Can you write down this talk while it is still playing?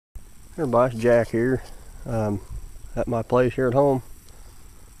Everybody, it's Jack here at my place here at home.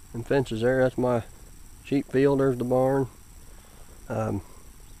 And fences there, that's my sheep field, there's the barn.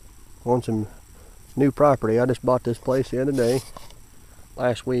 Want some new property. I just bought this place the other day,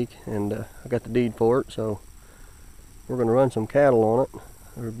 last week, and I got the deed for it, so we're going to run some cattle on it.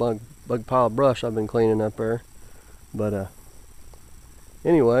 There's a big pile of brush I've been cleaning up there. But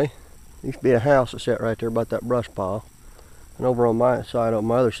anyway, there used to be a house that sat right there about that brush pile. And over on my side, on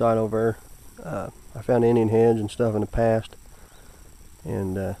my other side over there, I found Indian heads and stuff in the past,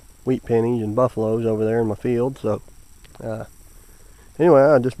 and wheat pennies and buffaloes over there in my field. So anyway,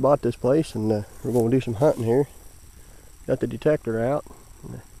 I just bought this place, and we're going to do some hunting here. Got the detector out.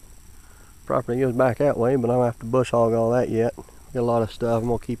 The property goes back that way, but I don't have to bush hog all that yet. Got a lot of stuff. I'm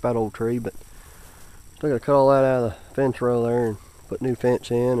going to keep that old tree, but still got to cut all that out of the fence row there and put new fence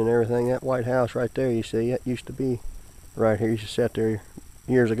in and everything. That white house right there, you see, that used to be right here. Used to sit there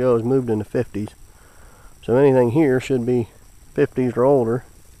years ago. It was moved in the 50s. So anything here should be 50s or older.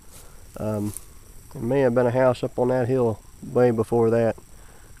 There may have been a house up on that hill way before that.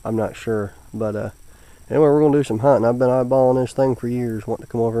 I'm not sure. But anyway, we're going to do some hunting. I've been eyeballing this thing for years, wanting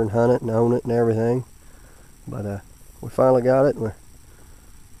to come over and hunt it and own it and everything. But we finally got it. We're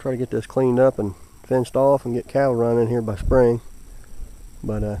trying to get this cleaned up and fenced off and get cattle running here by spring.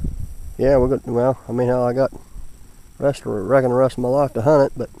 But yeah, we're good. Well, I mean, I got the rest of my life to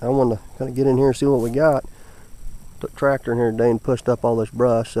hunt it, but I wanted to kind of get in here and see what we got. Took tractor in here today and pushed up all this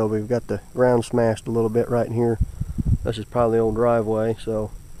brush, so we've got the ground smashed a little bit right in here. This is probably the old driveway, so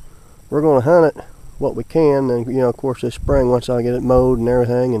we're going to hunt it what we can. And you know, of course, this spring, once I get it mowed and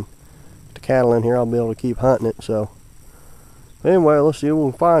everything and the cattle in here, I'll be able to keep hunting it. So anyway, let's see if we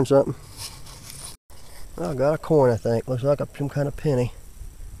can find something. I got a coin, I think. Looks like some kind of penny.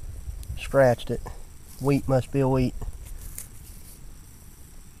 Scratched it. Wheat, must be a wheat.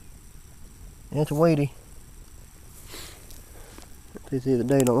 It's a wheatie. See the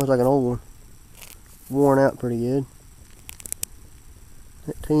date on it. Looks like an old one. Worn out pretty good.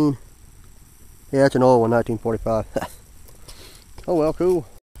 19. Yeah, it's an old one, 1945. Oh well, cool.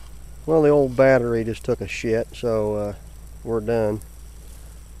 Well, the old battery just took a shit, so we're done.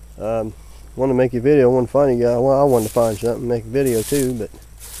 Wanted to make a video. One funny guy. Well, I wanted to find something, make a video too, but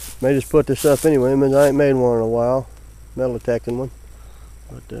may just put this up anyway. I mean, I ain't made one in a while, metal detecting one.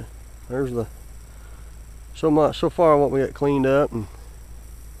 But there's the so far what we got cleaned up and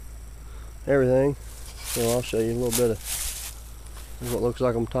everything. So I'll show you a little bit of what looks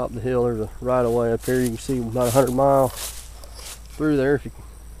like on top of the hill. There's a right of way up here. You can see about 100 miles through there if you can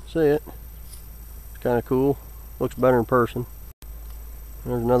see it. It's kind of cool. Looks better in person.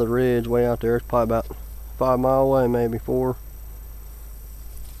 There's another ridge way out there. It's probably about 5 miles away, maybe 4.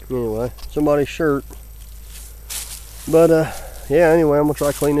 Anyway, somebody's shirt. But yeah, anyway, I'm gonna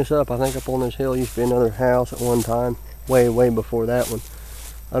try to clean this up. I think up on this hill used to be another house at one time, way before that one.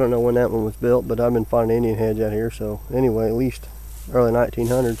 I don't know when that one was built, but I've been finding Indian heads out here. So anyway, at least early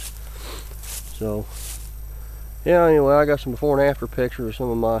 1900s. So yeah, anyway, I got some before and after pictures of some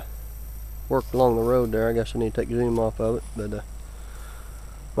of my work along the road there. I guess I need to take zoom off of it, but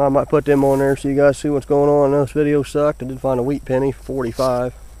I might put them on there so you guys see what's going on. I know this video sucked. I did find a wheat penny for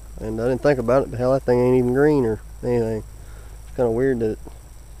 45, and I didn't think about it, but hell, that thing ain't even green or anything. It's kind of weird that it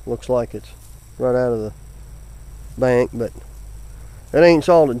looks like it's right out of the bank, but it ain't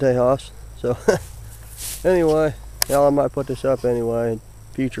salted Tejas. So anyway, hell, I might put this up anyway.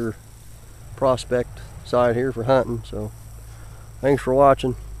 Future prospect side here for hunting. So thanks for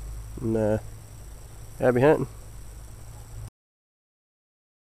watching, and happy hunting.